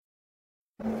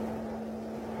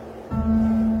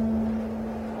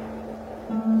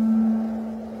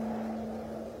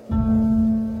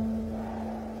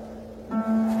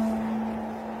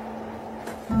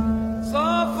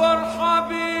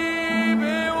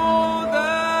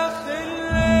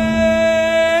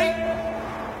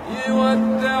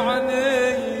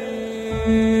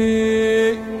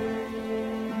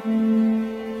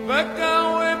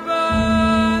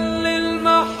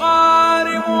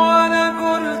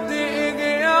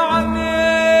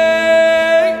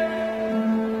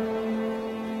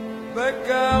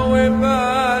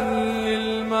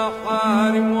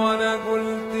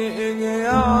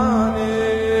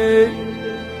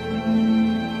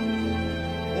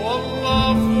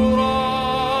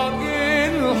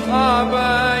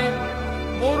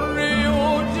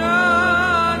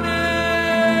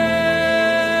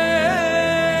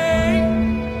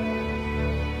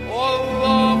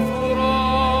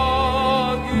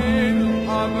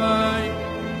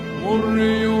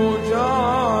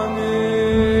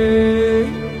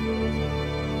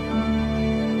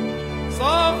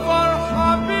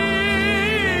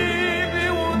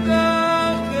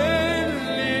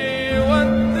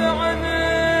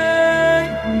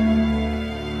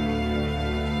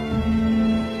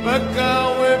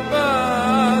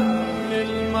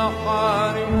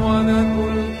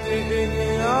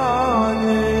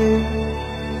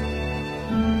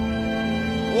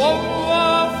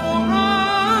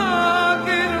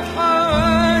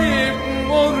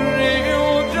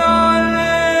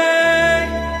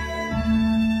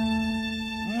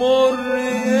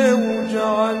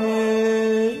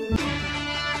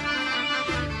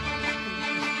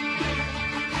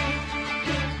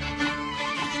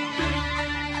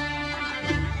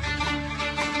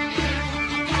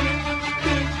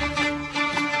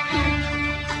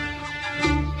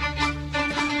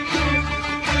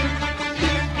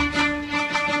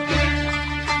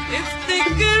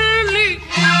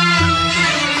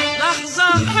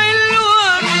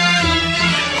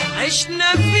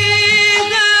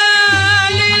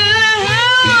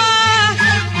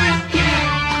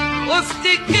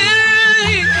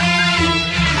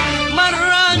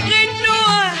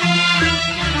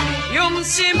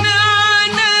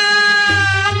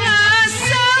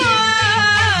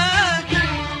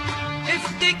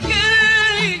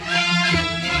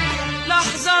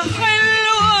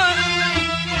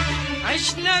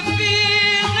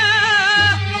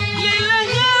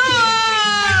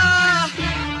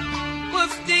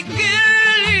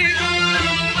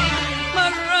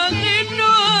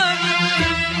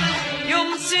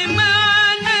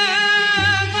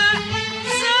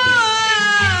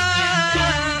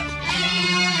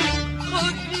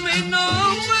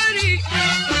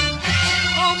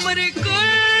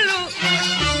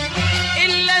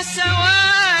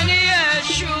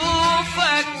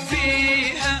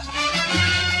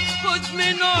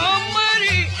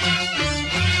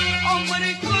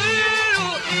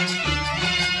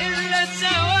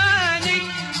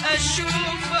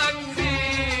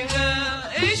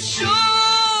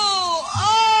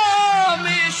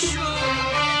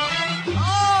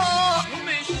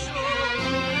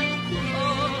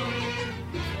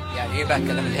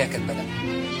الكلام اللي هي كاتبه ده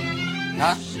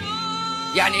ها؟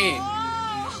 يعني ايه؟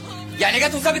 يعني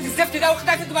جت وسابت الزفت ده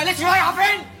واختفت وما قالتش رايحه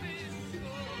فين؟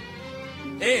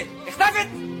 ايه؟ اختفت؟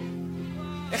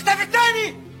 اختفت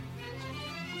تاني؟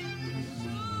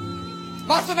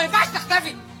 برضه ما ينفعش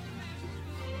تختفي.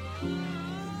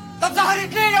 طب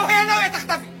ظهرت ليه وهي ناويه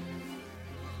تختفي؟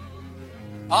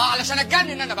 علشان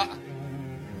اتجنن انا بقى.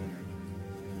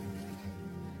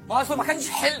 ما اصله ما كانش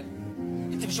حلم.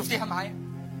 انت مش شفتيها معايا؟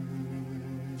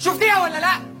 شفتيها ولا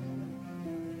لا؟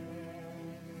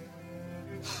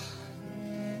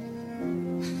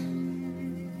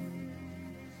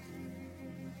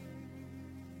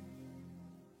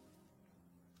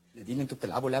 نادين انتوا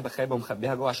بتلعبوا لعبه خايبه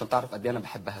ومخبيها جوه عشان تعرف قد ايه انا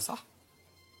بحبها، صح؟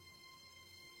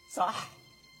 صح.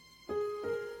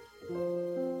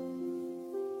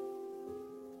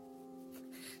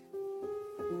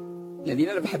 نادين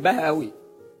انا بحبها قوي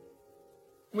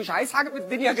ومش عايز حاجه في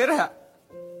الدنيا غيرها.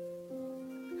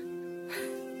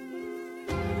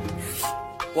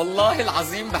 والله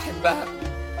العظيم بحبها.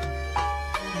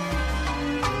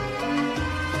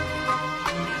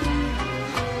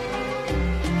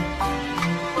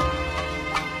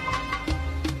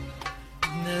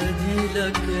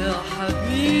 ناديلك يا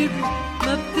حبيبي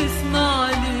ما بتسمع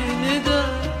لي ندى،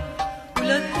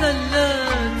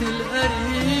 وللثلات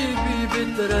القريبي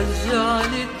بترجع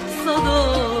لي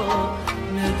الصدى.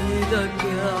 ناديلك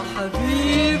يا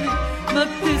حبيبي ما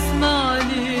بتسمع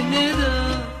لي ندى.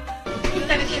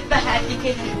 انت بتحبها قد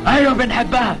كده؟ ايوه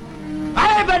بنحبها.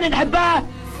 عيب ان نحبها.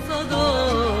 صدى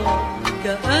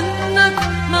كأنك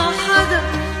مع حدا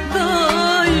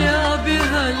ضايع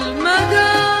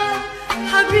بهالمدى.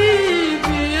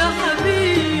 حبيبي يا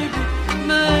حبيبي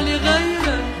مالي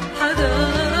غيرك حدا.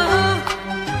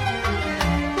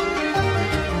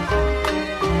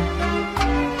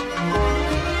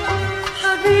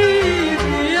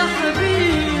 حبيبي يا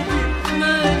حبيبي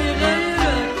مالي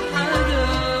غيرك حدا.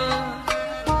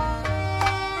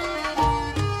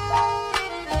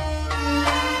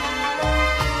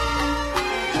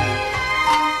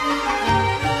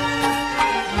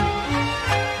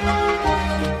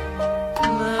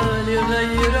 مالي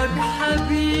غيرك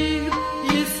حبيب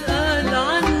يسأل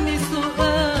عني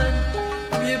سؤال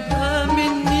ويبقى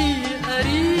مني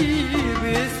قريب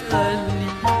يسألني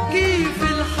كيف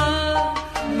الحال.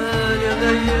 مالي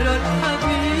غيرك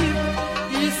حبيب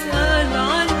يسأل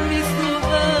عني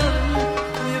سؤال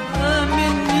ويبقى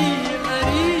مني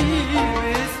قريب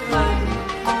يسألني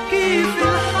كيف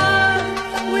الحال.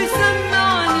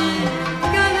 ويسمعني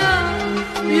كلام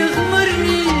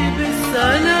يغمرني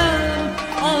بالسلام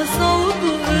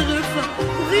عصوته اغفى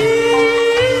وغيب.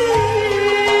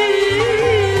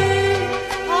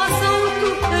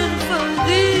 عصوته اغفى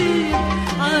وغيب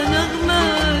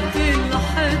عنغمات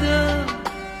الحدا.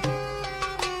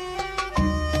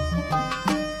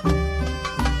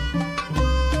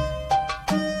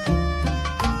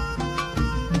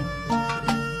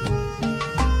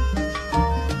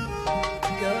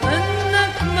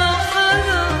 كأنك مع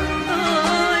حدا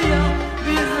ضايع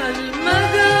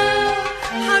بهالمدى.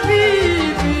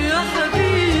 حبيبي يا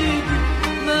حبيبي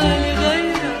مالي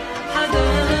غيرك حدا.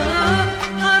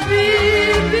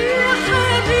 حبيبي يا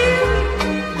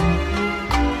حبيبي.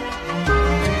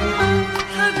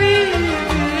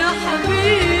 حبيبي يا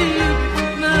حبيبي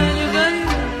مالي غيرك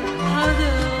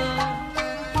حدا.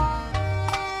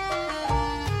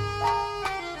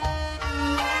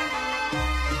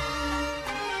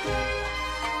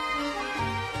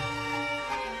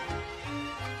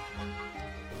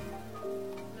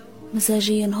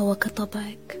 مزاجي هو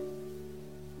كطبعك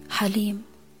حليم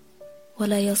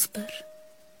ولا يصبر.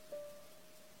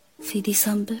 في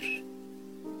ديسمبر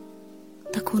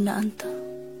تكون أنت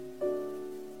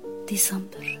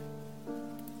ديسمبر.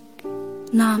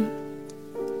 نعم،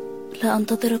 لا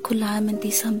أنتظر كل عام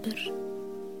ديسمبر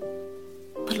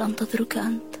بل أنتظرك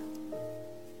أنت.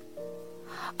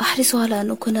 أحرص على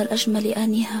أن أكون الأجمل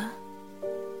آنها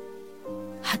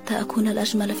حتى أكون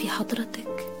الأجمل في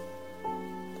حضرتك.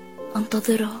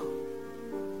 أنتظرها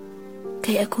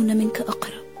كي أكون منك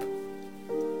أقرب،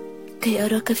 كي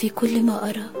أراك في كل ما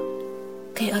أرى،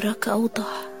 كي أراك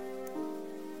أوضح،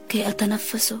 كي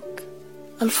أتنفسك،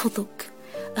 ألفظك،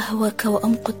 أهواك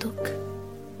وأمقتك،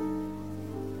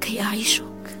 كي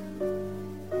أعيشك.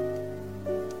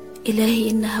 إلهي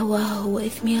إن هواها هو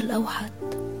إثمي الأوحد،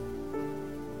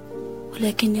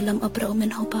 ولكني لم أبرأ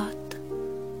منه بعد.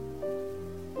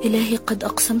 إلهي قد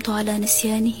أقسمت على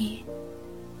نسيانه،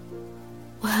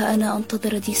 وها أنا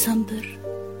أنتظر ديسمبر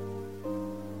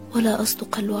ولا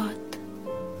أصدق الوعد.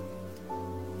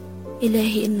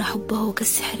 إلهي إن حبه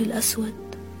كالسحر الأسود،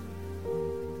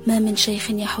 ما من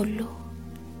شيخ يحله.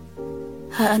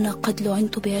 ها أنا قد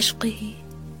لعنت بعشقه،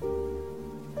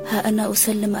 ها أنا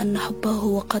أسلم أن حبه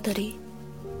هو قدري،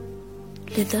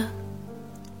 لذا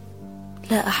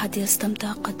لا أحد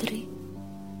يستمتع قدري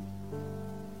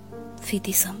في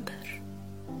ديسمبر.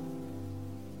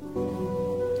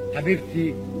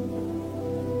 حبيبتي،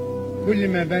 كل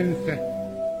ما بنسى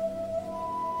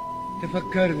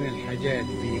تفكرني الحاجات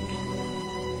بيك،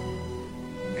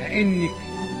 كأنك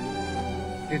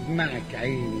تدمعك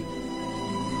عيني،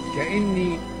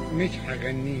 كأني مش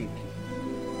هغنيك.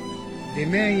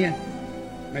 دماية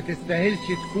ما تستاهلش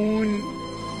تكون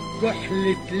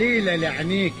كحلة ليلة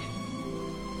لعينيك.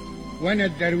 وانا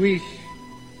الدرويش،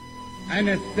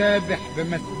 انا السابح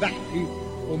بمسبحتي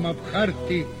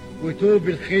ومبخرتي وتوب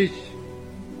الخيش،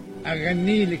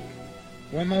 اغنيلك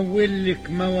ومولك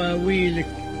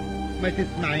مواويلك، ما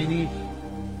تسمعينيش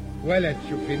ولا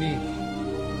تشوفينيش،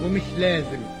 ومش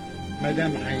لازم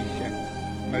مدام عايشة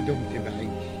ما دمت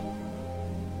بعيش.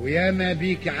 ويا ما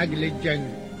بيك عجل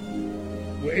الجنة،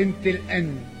 وانت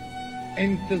الأن،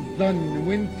 انت الظن،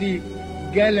 وانت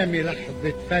قلمي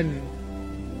لحظة فن.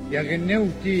 يا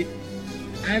غنوتي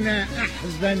انا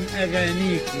احزن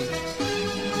اغانيكي،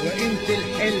 وانت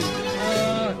الحلم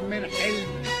من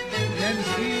حلم، لا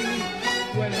نسيني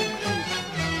ولا نسيك.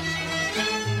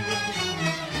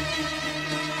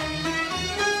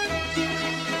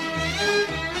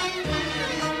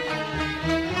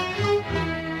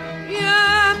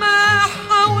 يا ما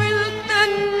حاولت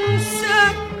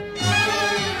انساك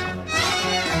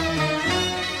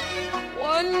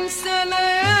انسى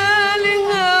ليالي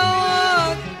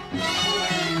هواك،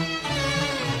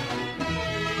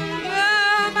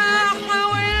 يا ما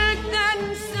حاولت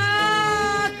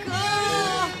انساك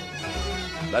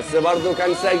بس برضه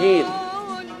كان سجين،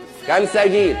 كان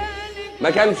سجين، ما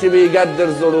كانش بيقدر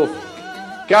ظروفك.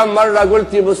 كم مرة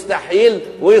قلتي مستحيل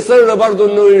ويصر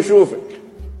برضه انه يشوفك.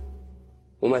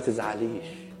 وما تزعليش،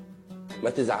 ما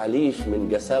تزعليش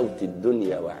من قساوة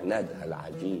الدنيا وعنادها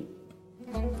العجيب.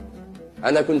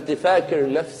 انا كنت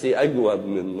فاكر نفسي اجود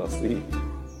من نصيبي،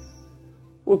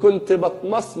 وكنت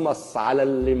بتمصمص على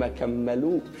اللي ما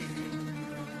كملوش.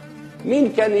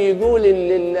 مين كان يقول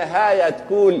ان النهاية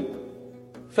تكون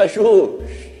فشوش؟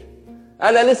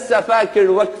 انا لسه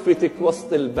فاكر وقفتك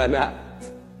وسط البنات،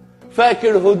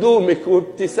 فاكر هدومك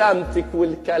وابتسامتك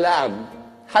والكلام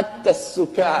حتى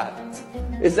السكات.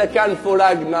 اذا كان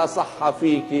فراقنا صح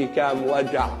فيكي كام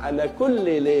وجع، انا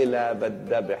كل ليلة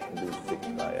بتذبح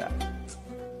بالذكريات.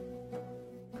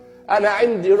 انا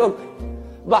عندي ركن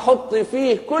بحط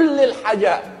فيه كل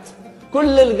الحاجات،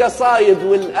 كل القصايد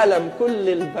والألم، كل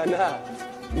البنات.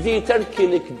 دي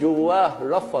تركنك جواه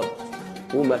رفض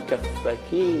وما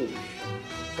كفكيش،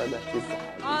 فما تزعل.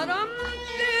 حرمت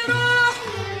روح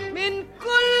من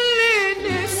كل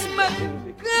نسمة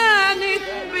كانت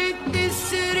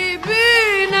بتسري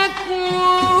بينك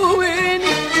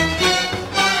وبيني،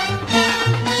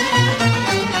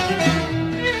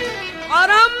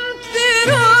 حرمت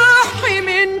روحي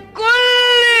من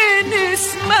كل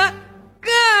نسمة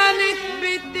كانت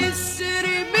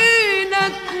بتسري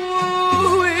بينك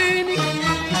وبيني.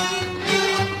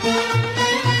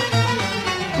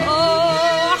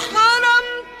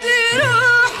 حرمت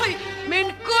روحي من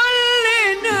كل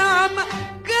نعمة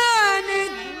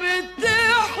كانت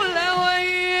بتحلى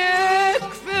وياك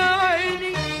في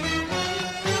عيني.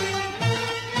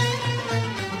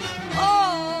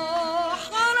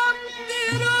 حرمت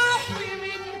روحي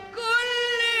من كل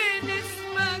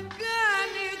نسمة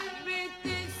كانت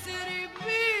بتسري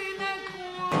بينك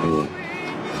وبيني.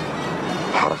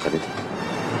 الحركة دي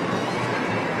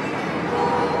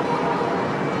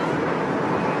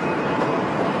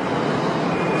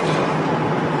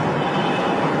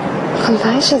كنت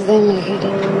عايشة ازاي من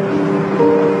غيرك؟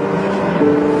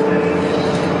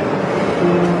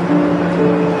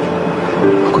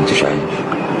 ما كنتش عايش.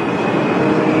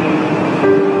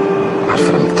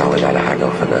 عارفة لما تتعودي على حاجة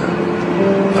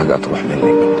وفجأة تروح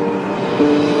منك.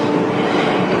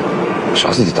 مش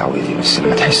قصدي تتعودي، بس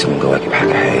لما تحسي من جواكي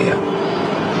بحاجة حقيقية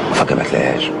وفجأة ما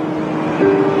تلاقيهاش.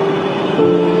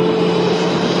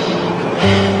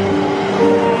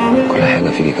 كل حاجة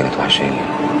فيكي كانت وحشاني،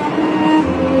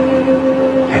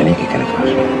 عينيكي كانت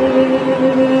وحشاني.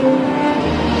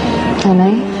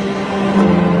 عينيا؟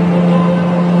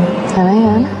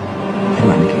 عينيا أنا؟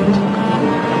 أيوة عينيكي انت.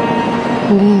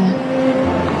 ليه؟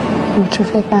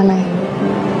 بتشوف ايه في عينيا؟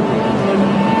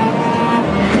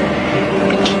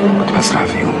 كنت بسرح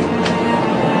في يوم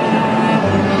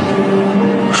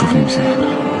وشوفني مسافر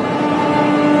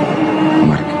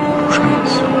ومركب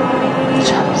وشمس.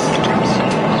 شمس؟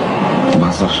 ما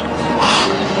بهزرش.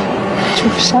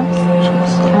 تشوف الشمس؟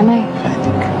 عينيا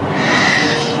فاتك.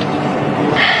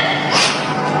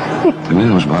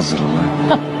 انا مش بهزر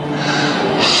والله.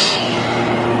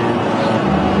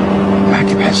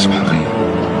 معاكي بحس بحرية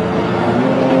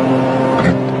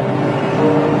بجد.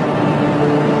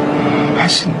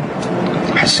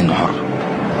 بحس انه حر،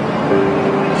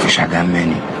 مفيش حاجة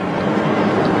هماني،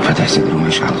 فاتح صدري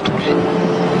وماشي على طول.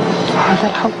 هذا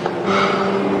الحب.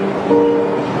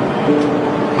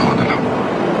 هو ده الحب.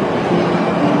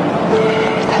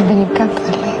 بتحبني بجد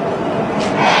ولا ايه؟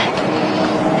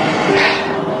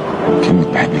 كلمة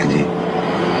بحبك دي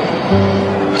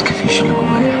متكفيش اللي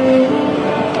جوايا.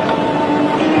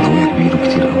 جوايا كبير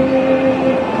وكتير قوي.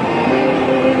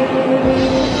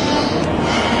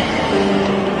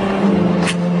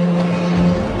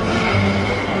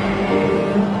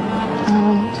 أنا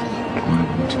بموت وانا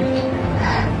بموت فيكي.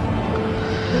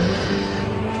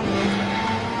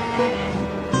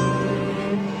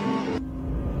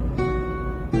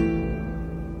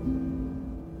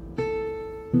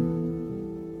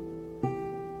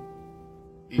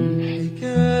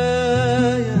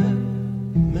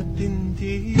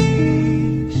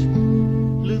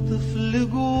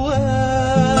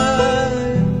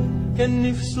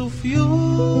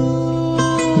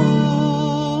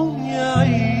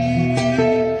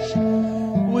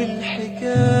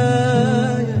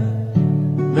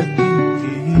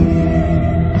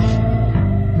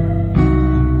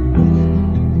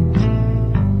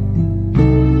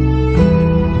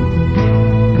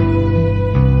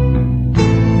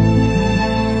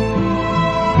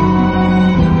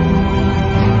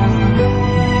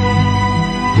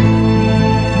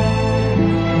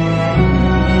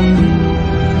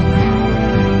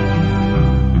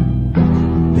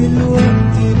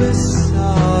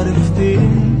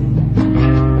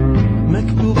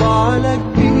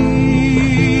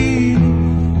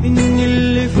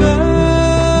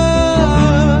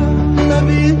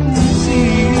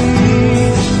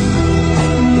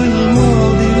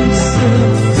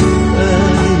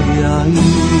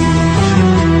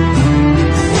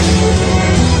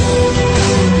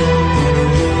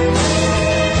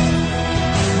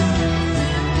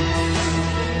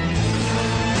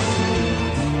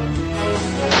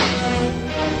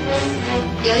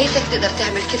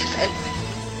 كده في قلبك.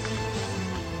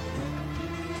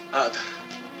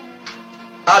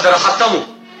 اقدر احطمه،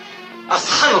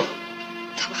 اصحنه.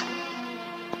 طبعا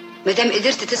مادام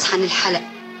قدرت تصحن الحلق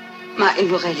مع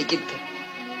انه غالي جدا.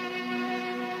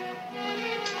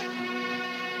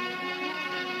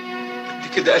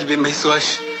 كده قلبي ما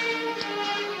يسواش.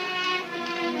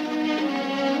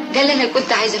 ده اللي انا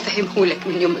كنت عايزه افهمهولك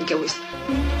من يوم ما اتجوزنا.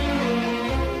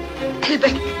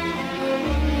 قلبك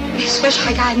ما يسواش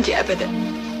حاجه عندي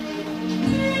ابدا.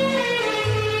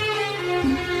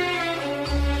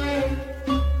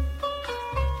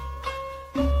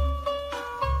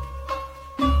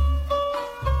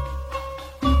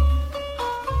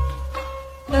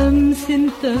 أمس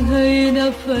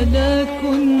انتهينا فلا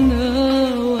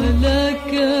كنا ولا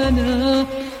كان،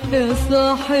 يا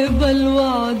صاحب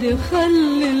الوعد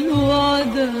خلي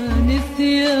الوعد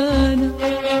نسيانا.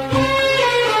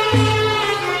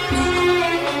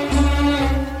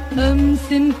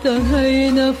 أمس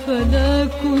انتهينا فلا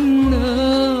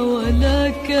كنا ولا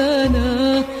كان،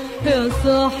 يا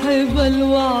صاحب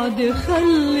الوعد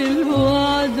خلي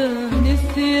الوعد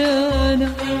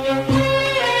نسيانا.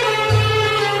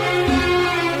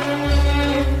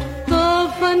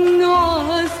 طاف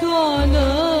النعاس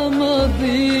على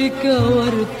ماضيك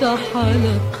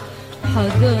وارتحلت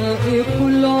حدائق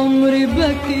العمر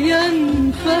بكيا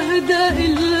فاهدأ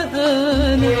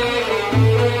الآن.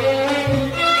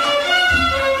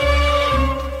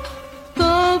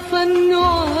 طاف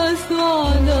النعاس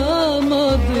على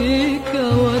ماضيك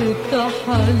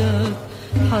وارتحلت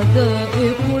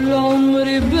حدائق العمر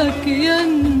بكيا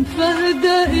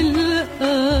فاهدأ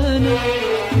الآن.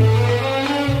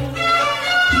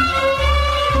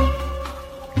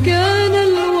 كان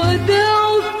الوداع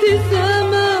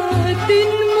ابتسامات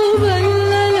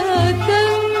مبللة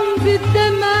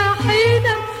بالدمع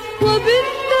حينا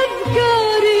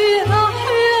وبالتذكار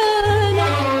أحيانا.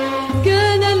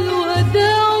 كان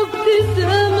الوداع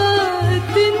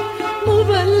ابتسامات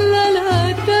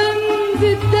مبللة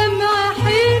بالدمع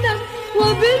حينا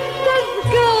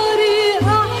وبالتذكار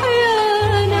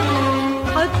أحيانا.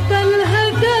 حتى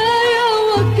الهدايا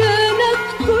وكانت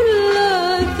كل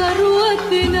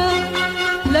ثروتنا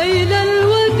ليلى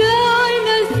الوداع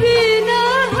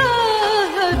نسيناها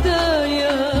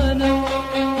هدايانا.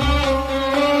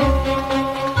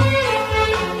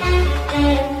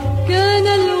 كان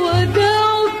الوداع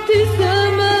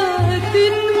ابتسامات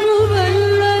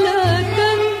مبللة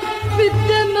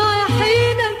بالدمع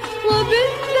حينا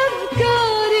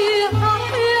وبالتذكار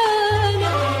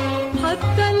أحيانا.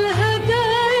 حتى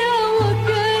الهدايا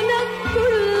وكانت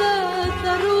كل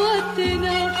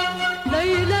ثروتنا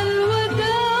ليلى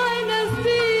الوداع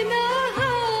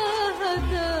نسيناها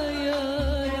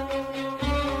هدايانا.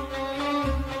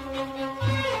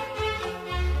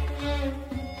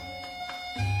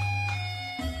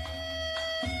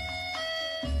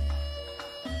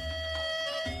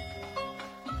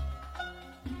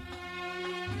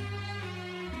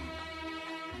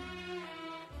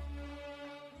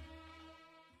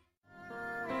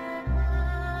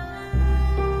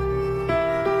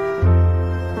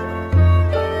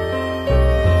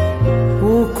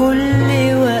 وكل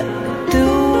وقت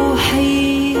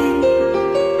وحين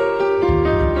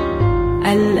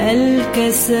ألقى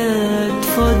الكاسات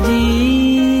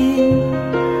فاضيين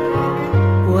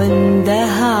وانده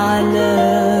على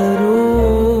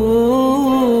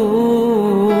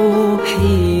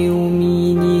روحي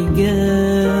ومين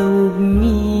يجاوب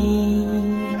مين.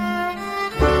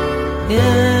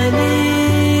 يا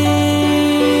ليل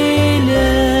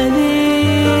يا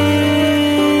ليل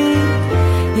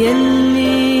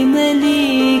يلي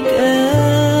مليك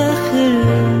آخر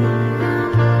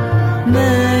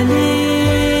ما ليت.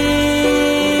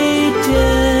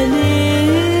 يا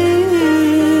ليل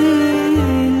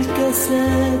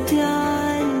كاساتي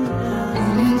علقة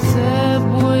انساب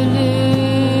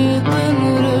وليه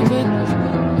تنربط.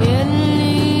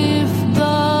 يلي في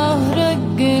ظهرك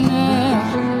جناح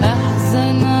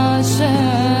أحزن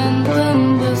عشان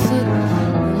تنبسط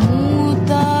موت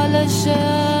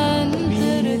علشان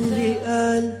اللي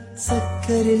قال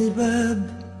سكر الباب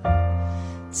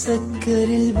سكر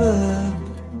الباب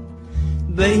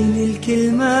بين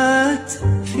الكلمات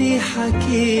في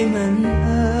حكي من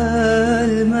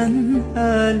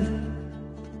قال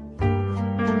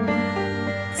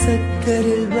سكر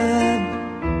الباب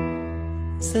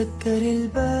سكر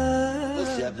الباب.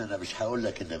 بص يا ابني، انا مش هقول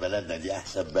لك ان بلدنا دي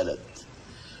احسن بلد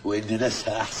وان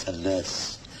ناسها احسن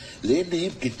ناس، لان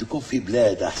يمكن تكون في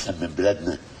بلاد احسن من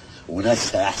بلادنا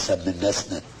وناسها احسن من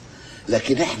ناسنا،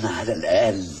 لكن احنا على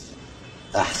الاقل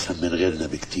احسن من غيرنا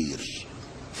بكتير.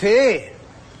 في ايه؟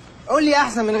 قول لي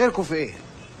احسن من غيركم في ايه؟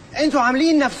 انتوا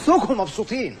عاملين نفسكم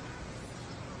مبسوطين.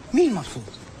 مين مبسوط؟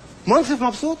 منصف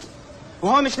مبسوط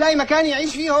وهو مش لاقي مكان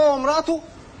يعيش فيه هو ومراته؟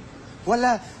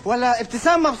 ولا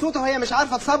ابتسام مبسوطه وهي مش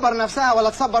عارفه تصبر نفسها ولا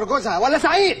تصبر جوزها؟ ولا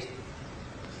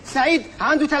سعيد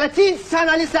عنده 30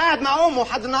 سنه لسه قاعد مع امه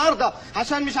لحد النهارده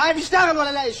عشان مش عارف يشتغل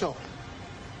ولا لاقي شغل.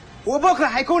 وبكره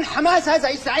هيكون حماسها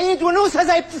زي سعيد ونوسها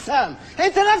زي ابتسام.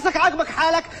 انت نفسك عاجبك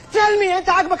حالك؟ تلمي انت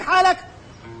عاجبك حالك؟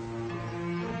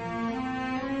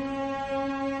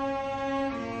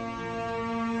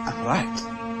 right.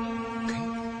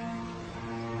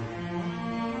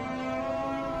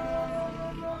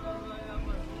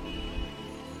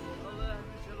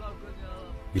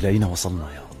 إلى أين وصلنا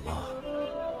يا الله؟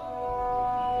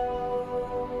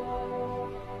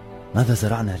 ماذا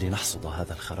زرعنا لنحصد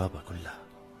هذا الخراب كله؟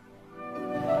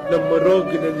 لما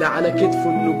الراجل اللي على كتفه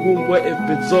النجوم واقف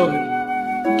بتظاهر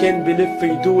كان بلف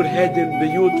يدور هادم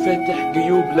بيوت فاتح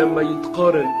جيوب لما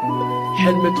يتقارن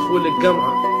حلم دخول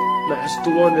الجامعة مع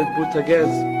اسطوانة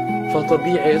بوتاجاز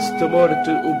فطبيعي استمارة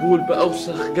القبول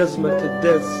بأوسخ جزمة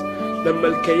تداس لما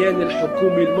الكيان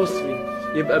الحكومي المصري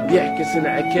يبقى بيعكس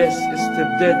انعكاس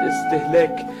استبداد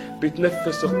استهلاك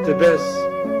بيتنفس اقتباس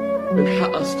من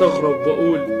حق استغرب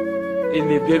واقول ايه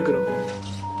اللي بيجرى.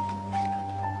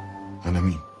 انا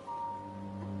مين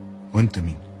وانت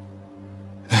مين؟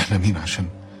 احنا مين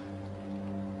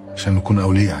عشان نكون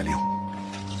اولياء عليهم؟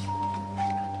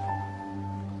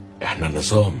 احنا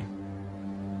نظام،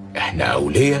 احنا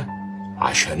اولياء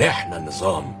عشان احنا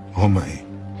نظام. هما ايه؟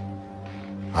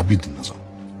 عبيد النظام.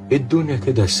 الدنيا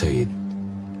كده يا سيد،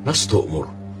 ناس تؤمر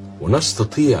وناس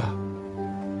تطيع،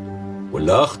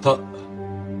 واللي اخطأ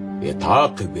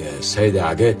يتعاقب يا سيد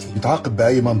عجاتي. يتعاقب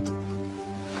بأي منطق؟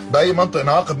 بأي منطق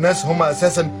نعاقب ناس هم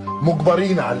أساسا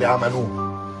مجبرين على اللي عملوه؟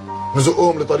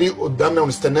 نزقهم لطريق قدامنا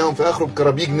ونستناهم في آخره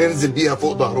بكرابيج ننزل بيها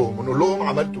فوق ظهرهم ونقول لهم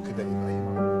عملتوا كده ليه؟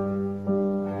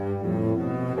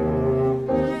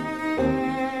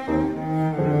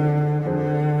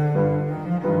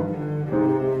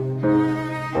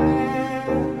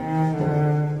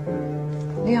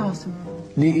 ليه يا عاصم؟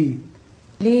 ليه ايه؟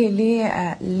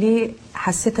 ليه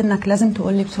حسيت انك لازم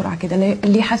تقول لي بسرعه كده؟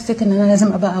 ليه حسيت ان انا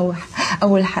لازم ابقى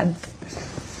اول حد؟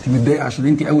 انت متضايقه عشان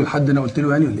انت اول حد انا قلت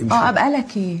له يعني ولا ايه؟ ابقى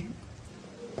لك ايه؟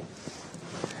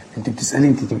 انت بتسالي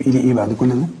انت تبقي لي ايه بعد كل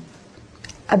ده؟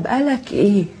 ابقى لك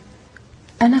ايه؟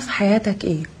 انا في حياتك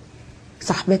ايه؟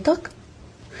 صاحبتك؟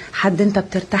 حد انت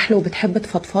بترتاح له وبتحب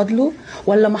تفضفض له؟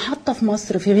 ولا محطه في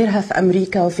مصر في غيرها في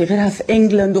امريكا وفي غيرها في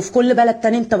انجلاند وفي كل بلد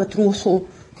تاني انت بتروحه؟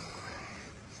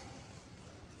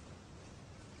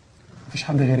 مفيش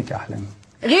حد غيرك يا احلام.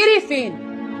 غيري فين؟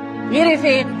 غيري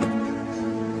فين؟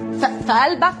 في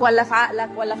قلبك ولا في عقلك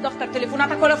ولا في دفتر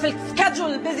تليفوناتك ولا في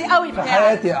السكادجول البيزي قوي بتاعك؟ في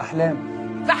حياتي يا احلام.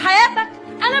 في حياتك؟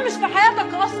 انا مش في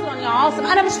حياتك اصلا يا عاصم،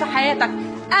 انا مش في حياتك،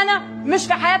 انا مش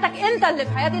في حياتك، انت اللي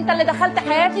في حياتي، انت اللي دخلت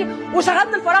حياتي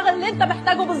وشغلت الفراغ اللي انت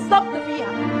محتاجه بالظبط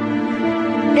فيها.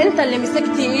 انت اللي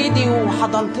مسكت ايدي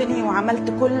وحضنتني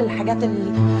وعملت كل الحاجات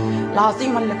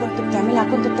العظيمه اللي كنت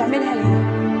بتعملها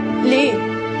ليه؟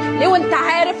 ليه وانت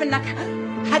عارف انك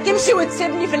هتمشي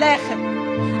وتسيبني في الاخر؟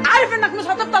 عارف انك مش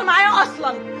هتفضل معايا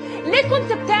اصلا. ليه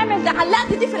كنت بتعمل ده؟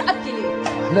 علقت دي في رقبتي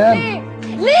ليه؟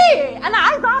 ليه؟ انا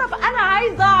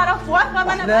عايزه اعرف وافهم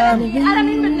انا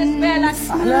مين بالنسبه لك؟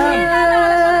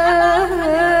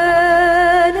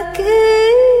 لك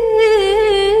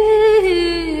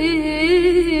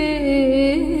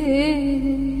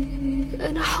ايه؟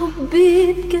 انا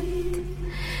حبي بجد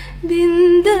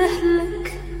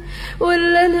بيندهلك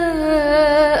ولا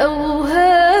انا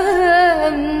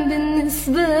اوهام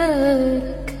بالنسبه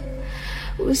لك؟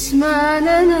 وش معنى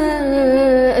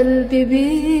انا قلبي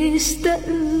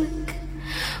بيشتاقلك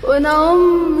وانا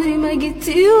عمري ما جيت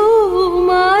يوم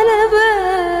على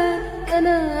بالك؟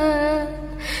 انا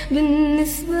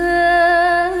بالنسبه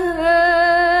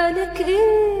لك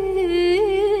ايه؟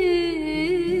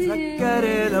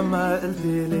 تذكري لما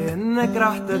قلتي لي انك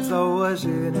رح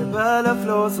تتزوجيني بلا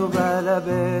فلوس وبلا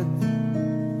بيت؟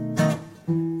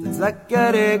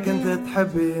 تذكري كنت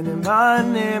تحبيني مع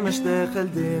اني مش داخل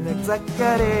دينك؟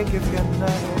 تذكري كيف كنا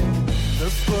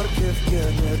تذكر كيف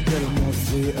كانت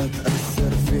الموسيقى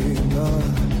تأثر فينا؟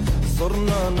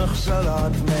 صرنا نخشى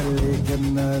العتمة اللي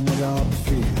كنا نلعب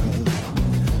فيها.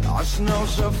 عشنا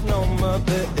وشفنا وما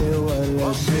بقي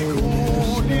ولا شيء.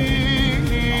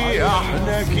 قولي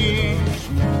احنا كيف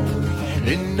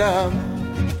ننام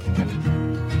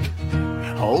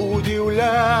عودي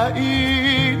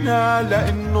ولاقينا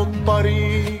لانه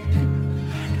الطريق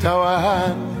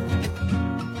توهان.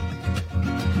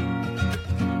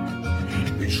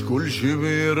 مش كل شي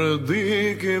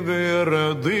بيرضيك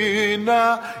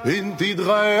بيرضينا. انتي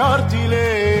اتغيرتي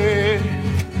ليه؟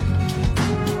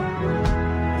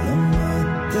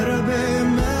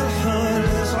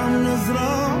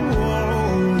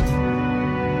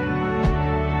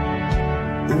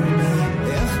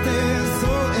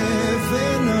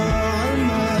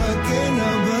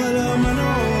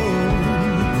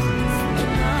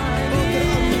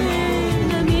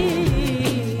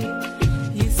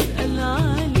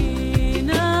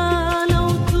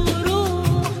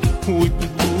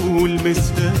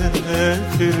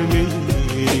 آخر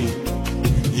مين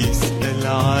يسأل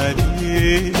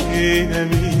علينا،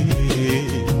 مين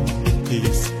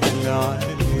يسأل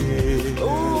علينا.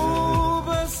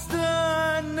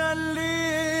 وبستنى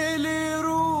الليل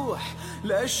يروح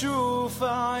لأشوف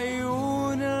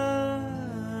عيونك،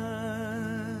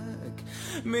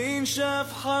 مين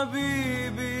شاف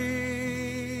حبيبي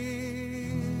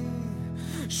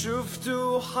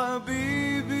شفته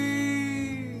حبيبي،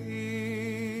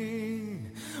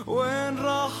 وين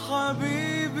راح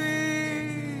حبيبي،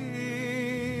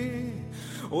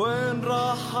 وين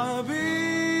راح حبيبي.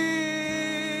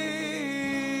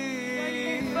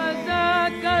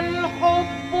 فذاك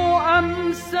الحب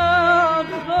أمسى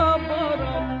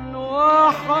خبرا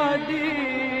وحديثا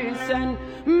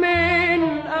من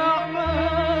أحاديث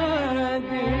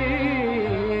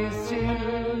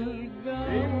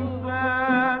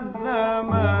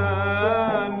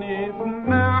الزمان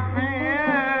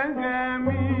نحيا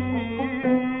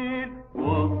جميل،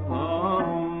 وصار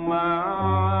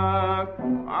معك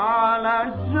على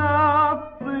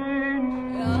شط.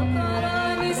 يا ترى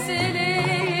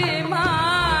نسلم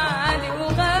عالي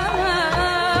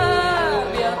وغاب،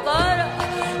 يا ترى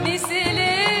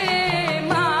نسلم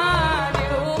عالي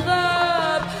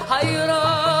وغاب،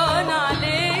 حيران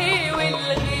عليه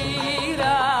والغيرة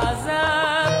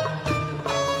عذاب.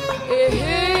 ايه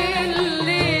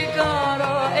اللي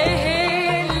جرى، ايه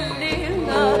اللي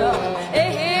جرى،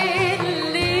 ايه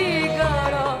اللي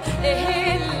جرى، ايه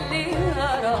اللي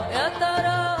جرى. يا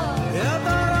ترى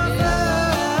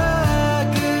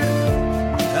فاكر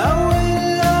أول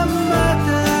لما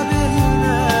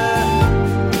تقابلنا،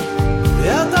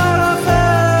 يا ترى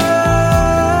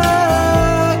فاكر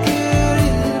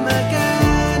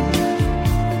المكان،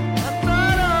 يا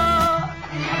ترى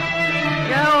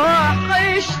يا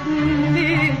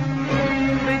وحشني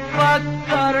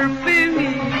بتفكر في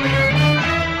مين،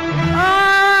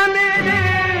 عامل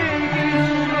ايه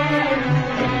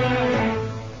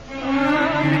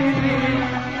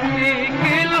فيك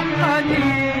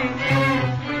الحنين.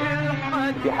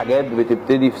 في حاجات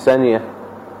بتبتدي في ثانية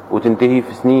وتنتهي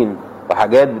في سنين،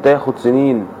 وحاجات بتاخد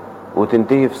سنين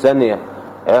وتنتهي في ثانية.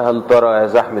 يا هل ترى يا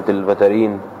زحمة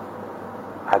الفترين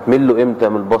هتملوا امتى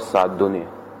من البص على الدنيا؟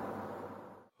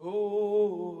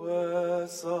 هو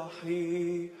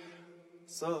صحيح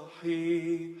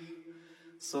صحيح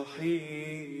صحيح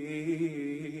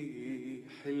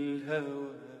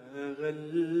الهوى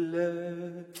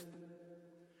غلاب،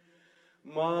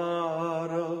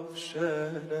 معرفش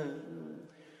انا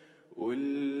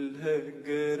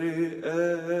والهجر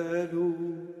قالوا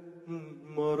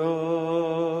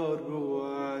مرار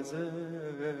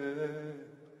وعذاب،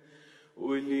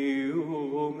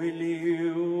 واليوم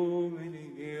اليوم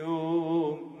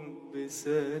اليوم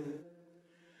بسنة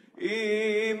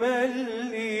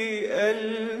يملي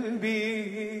قلبي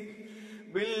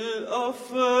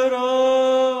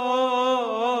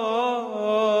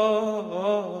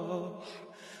بالأفراح،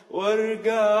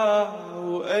 وارجع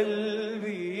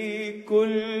وقلبي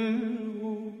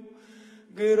كله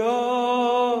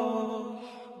جراح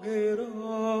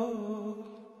جراح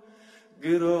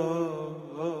جراح.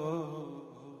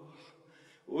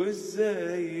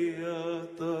 وازاي يا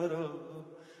ترى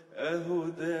اهو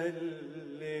ده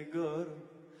اللي جرى،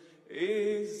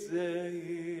 ازاي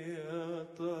يا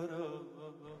ترى.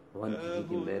 هو انت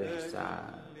جيتي امبارح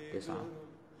الساعة 9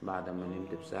 بعد ما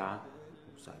نمت بساعة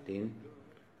وساعتين،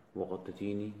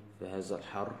 وغطيتيني في هذا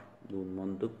الحر دون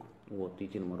منطق،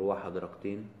 وغطيتي المروحة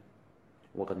درجتين،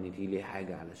 وغنيتي لي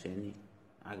حاجة علشاني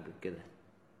عاجبك كده.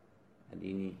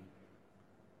 اديني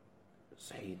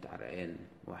صحيت عرقان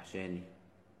وحشاني.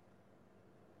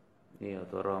 ايه يا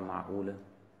ترى معقولة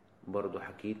برضو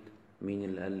حكيت؟ مين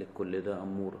اللي قالك كل ده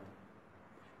أمورة؟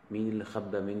 مين اللي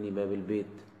خبى مني باب البيت؟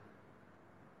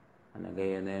 انا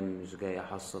جاي انام مش جاي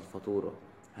احصل فاتورة.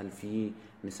 هل في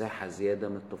مساحة زيادة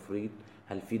من التفريط؟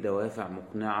 هل في دوافع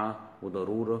مقنعة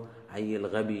وضرورة؟ عيل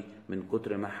غبي من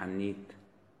كتر ما حنيت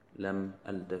لم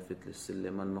التفت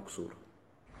للسلمة المكسورة.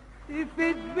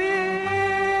 تفت بيه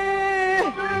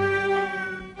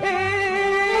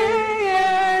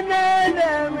يا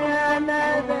ندم يا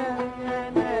ندم يا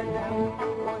ندم،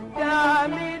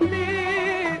 تعمل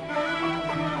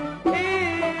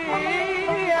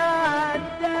ايه يا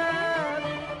عذاب.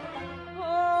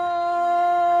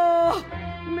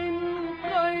 من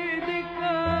قيدك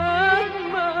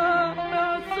ما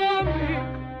أعصابك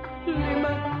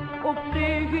لما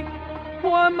أبقيه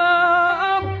وما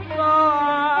أبقى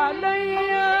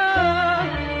عليا،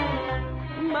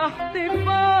 مع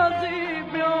احتفاظي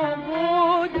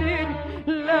بعبود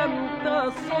لم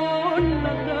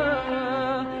تصنها،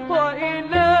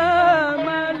 وإلى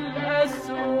ما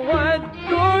الأسوى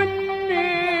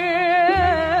الدنيا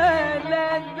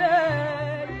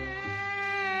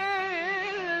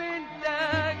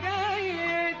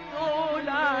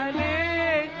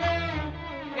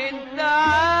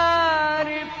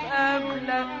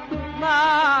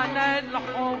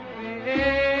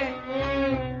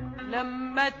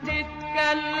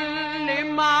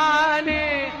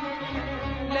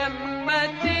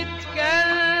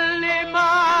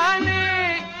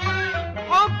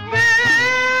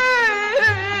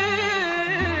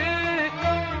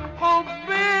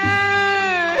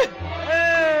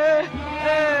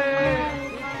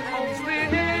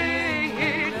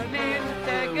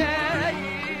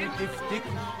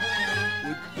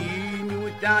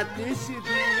تعتذر؟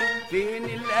 فين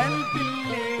القلب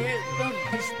اللي يقدر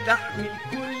يستحمل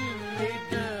كل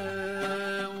ده؟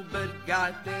 وبرجع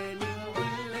تاني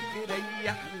اقولك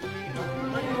ريحني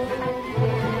الله يخليك.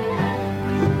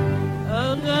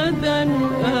 غدا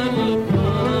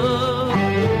ألقاك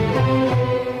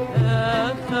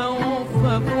أخوف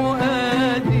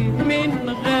فؤادي من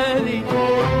غالي،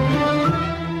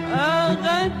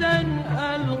 غدا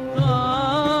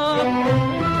ألقاك.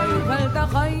 كيف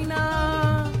التقينا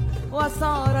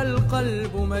وصار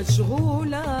القلب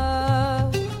مشغولا،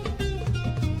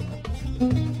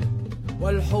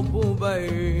 والحب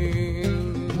بين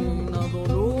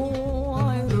ضلوع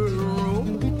الروح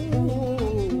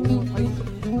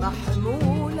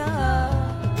محمولا.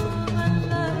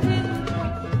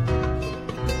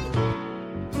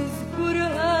 تذكر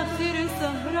آخر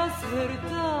سهرة سهرت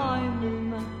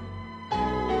عنا،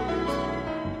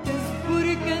 تذكر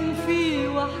كان في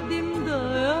وحدة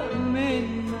مضايق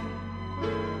منا،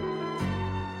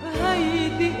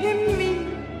 هيدي أمي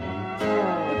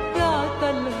بتاعت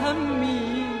الهمي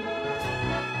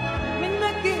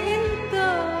منك انت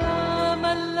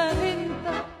ملا انت.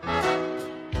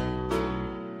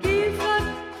 كيفك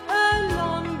قال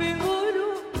عم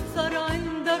بيقولوا صار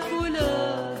عندك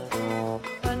ولاد،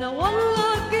 انا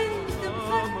والله كنت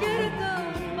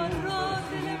مفكرتك مرات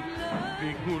البلاد.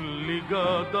 بكل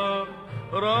جدار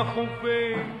راحوا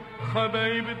فين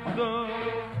حبايب الدار؟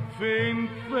 فين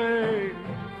فين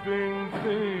فين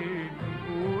فين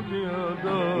قول يا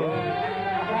دار.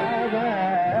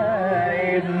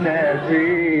 حبايبنا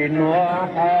فين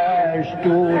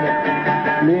وحشتونا،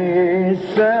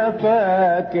 لسه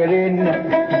فاكرنا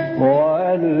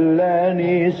ولا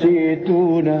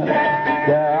نسيتونا؟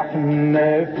 ده احنا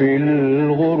في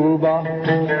الغربة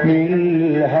من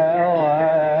الهوى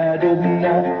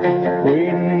دبنا،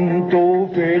 وانتوا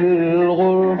في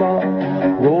الغربة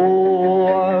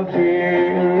جوا في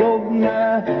قلوبنا.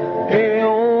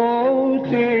 اوعوا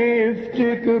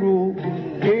تفتكروا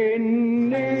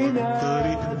اننا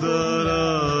الطريق ده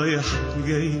رايح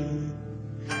جاي،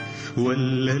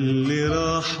 ولا اللي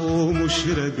راح ومش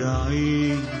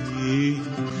راجعين؟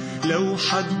 لو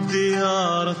حد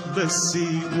يعرف بس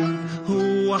يقول،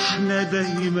 هو احنا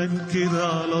دايما كده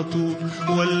على طول،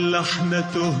 ولا احنا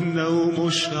تهنا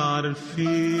ومش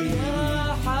عارفين؟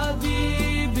 يا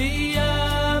حبيبي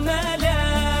يا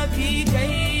ملاكي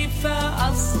كيف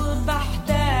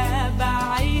أصبحت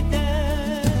بعيدا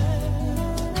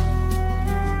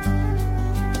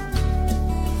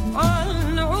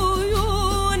عن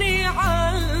عيوني،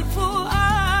 عن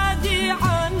فؤادي،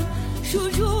 عن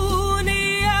شجوني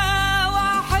يا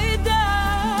واحدة.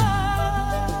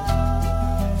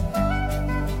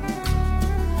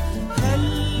 هل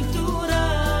ترى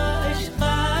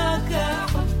أشقاك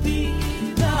حبي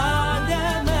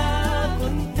بعدما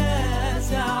كنت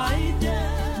سعيدا؟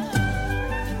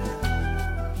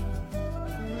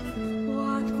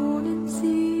 وعتكون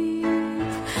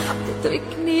نسيت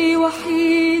تتركني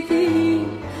وحيدي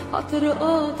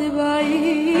عطرقات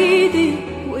بعيدي،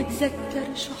 واتذكر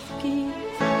شو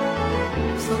حكيت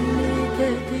صليت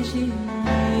تجيني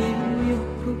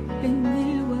ويهرب مني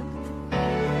الوقت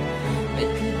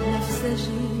مثل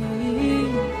بنفسجي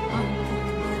عم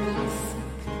تكبر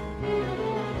عالسكر،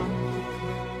 عم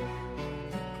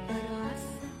تكبر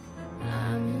عالسكر.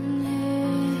 I'm in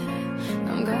here,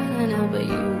 I'm gone now but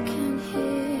you can't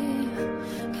hear,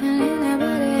 can't hear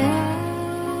nobody else.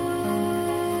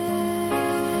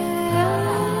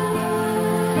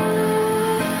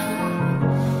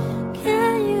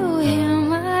 Can you hear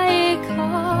my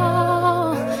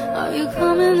call? Are you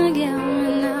coming to get me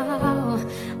now?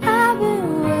 I've been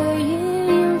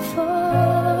waiting for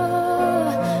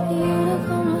you to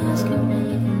come asking me.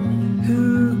 Who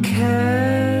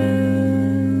cares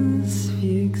if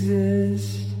you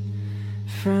exist?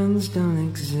 Friends don't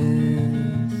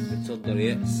exist. بتصدر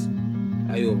يأس؟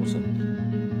 أيوة بصدر.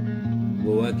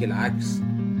 جواك العكس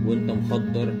وانت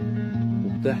مخدر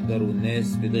وبتحضر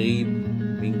والناس بتغيب.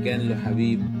 مين كان له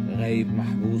حبيب غايب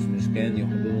محبوس، مش كان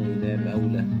يحضنه وينام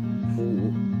أولى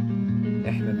فوقه.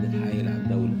 احنا بنتحايل على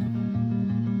الدولة.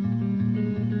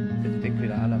 تفتكري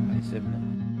العالم هيسيبنا؟